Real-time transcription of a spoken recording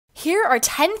Here are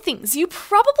 10 things you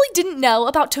probably didn't know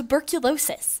about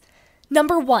tuberculosis.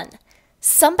 Number 1.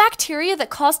 Some bacteria that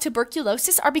cause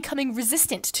tuberculosis are becoming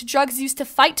resistant to drugs used to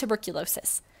fight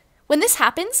tuberculosis. When this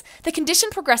happens, the condition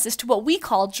progresses to what we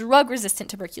call drug-resistant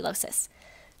tuberculosis.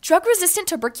 Drug-resistant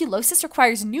tuberculosis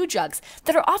requires new drugs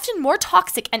that are often more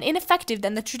toxic and ineffective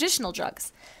than the traditional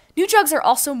drugs. New drugs are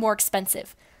also more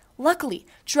expensive. Luckily,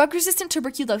 drug-resistant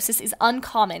tuberculosis is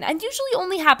uncommon and usually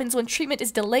only happens when treatment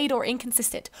is delayed or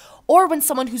inconsistent, or when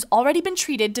someone who's already been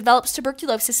treated develops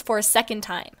tuberculosis for a second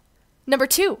time. Number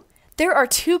 2. There are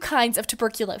 2 kinds of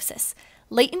tuberculosis: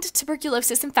 latent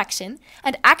tuberculosis infection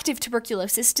and active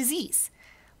tuberculosis disease.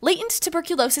 Latent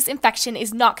tuberculosis infection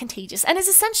is not contagious and is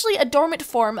essentially a dormant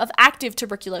form of active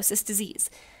tuberculosis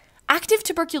disease. Active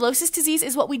tuberculosis disease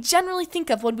is what we generally think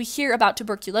of when we hear about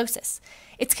tuberculosis.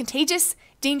 It's contagious,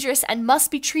 dangerous, and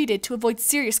must be treated to avoid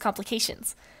serious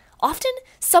complications. Often,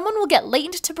 someone will get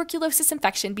latent tuberculosis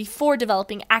infection before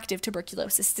developing active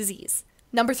tuberculosis disease.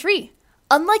 Number 3.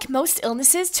 Unlike most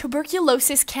illnesses,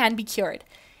 tuberculosis can be cured.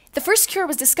 The first cure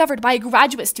was discovered by a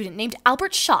graduate student named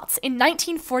Albert Schatz in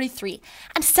 1943,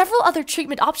 and several other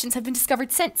treatment options have been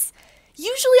discovered since.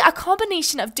 Usually, a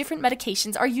combination of different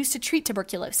medications are used to treat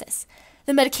tuberculosis.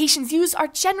 The medications used are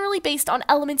generally based on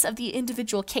elements of the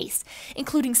individual case,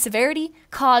 including severity,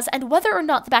 cause, and whether or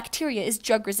not the bacteria is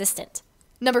drug-resistant.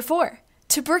 Number 4.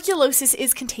 Tuberculosis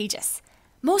is contagious.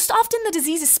 Most often, the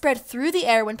disease is spread through the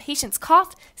air when patients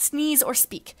cough, sneeze, or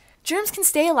speak. Germs can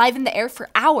stay alive in the air for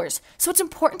hours, so it's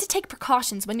important to take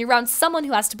precautions when you're around someone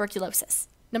who has tuberculosis.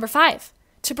 Number 5.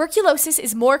 Tuberculosis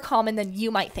is more common than you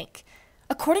might think.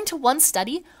 According to one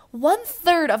study,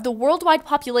 1/3 of the worldwide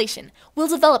population will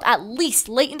develop at least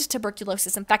latent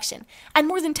tuberculosis infection, and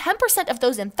more than 10% of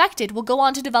those infected will go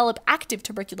on to develop active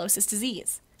tuberculosis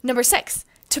disease. Number 6.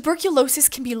 Tuberculosis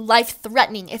can be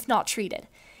life-threatening if not treated.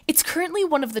 It's currently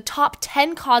one of the top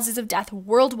 10 causes of death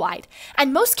worldwide,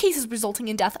 and most cases resulting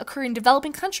in death occur in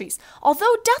developing countries,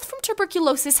 although death from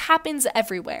tuberculosis happens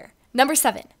everywhere. Number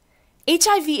 7.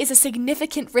 HIV is a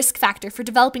significant risk factor for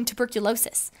developing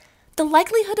tuberculosis. The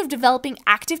likelihood of developing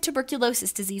active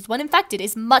tuberculosis disease when infected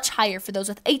is much higher for those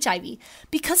with HIV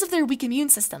because of their weak immune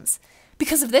systems.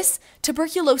 Because of this,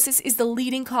 tuberculosis is the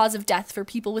leading cause of death for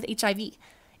people with HIV.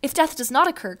 If death does not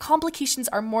occur, complications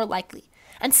are more likely,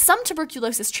 and some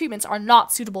tuberculosis treatments are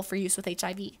not suitable for use with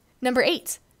HIV. Number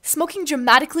 8. Smoking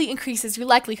dramatically increases your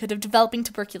likelihood of developing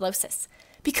tuberculosis.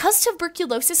 Because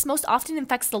tuberculosis most often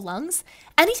infects the lungs,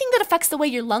 anything that affects the way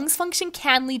your lungs function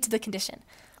can lead to the condition.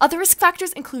 Other risk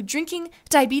factors include drinking,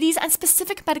 diabetes, and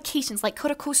specific medications like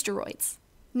corticosteroids.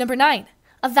 Number 9.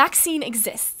 A vaccine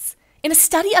exists. In a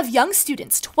study of young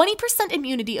students, 20%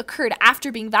 immunity occurred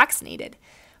after being vaccinated.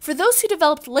 For those who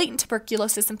developed latent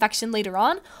tuberculosis infection later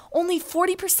on, only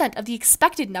 40% of the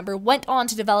expected number went on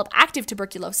to develop active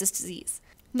tuberculosis disease.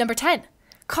 Number 10.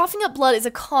 Coughing up blood is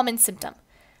a common symptom.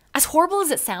 As horrible as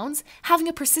it sounds, having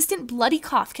a persistent bloody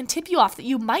cough can tip you off that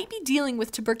you might be dealing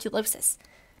with tuberculosis.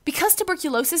 Because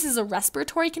tuberculosis is a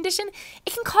respiratory condition,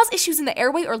 it can cause issues in the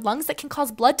airway or lungs that can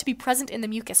cause blood to be present in the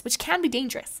mucus, which can be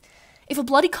dangerous. If a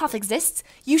bloody cough exists,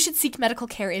 you should seek medical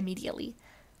care immediately.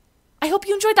 I hope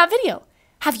you enjoyed that video.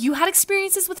 Have you had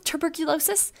experiences with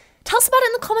tuberculosis? Tell us about it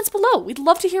in the comments below. We'd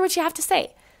love to hear what you have to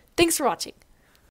say. Thanks for watching.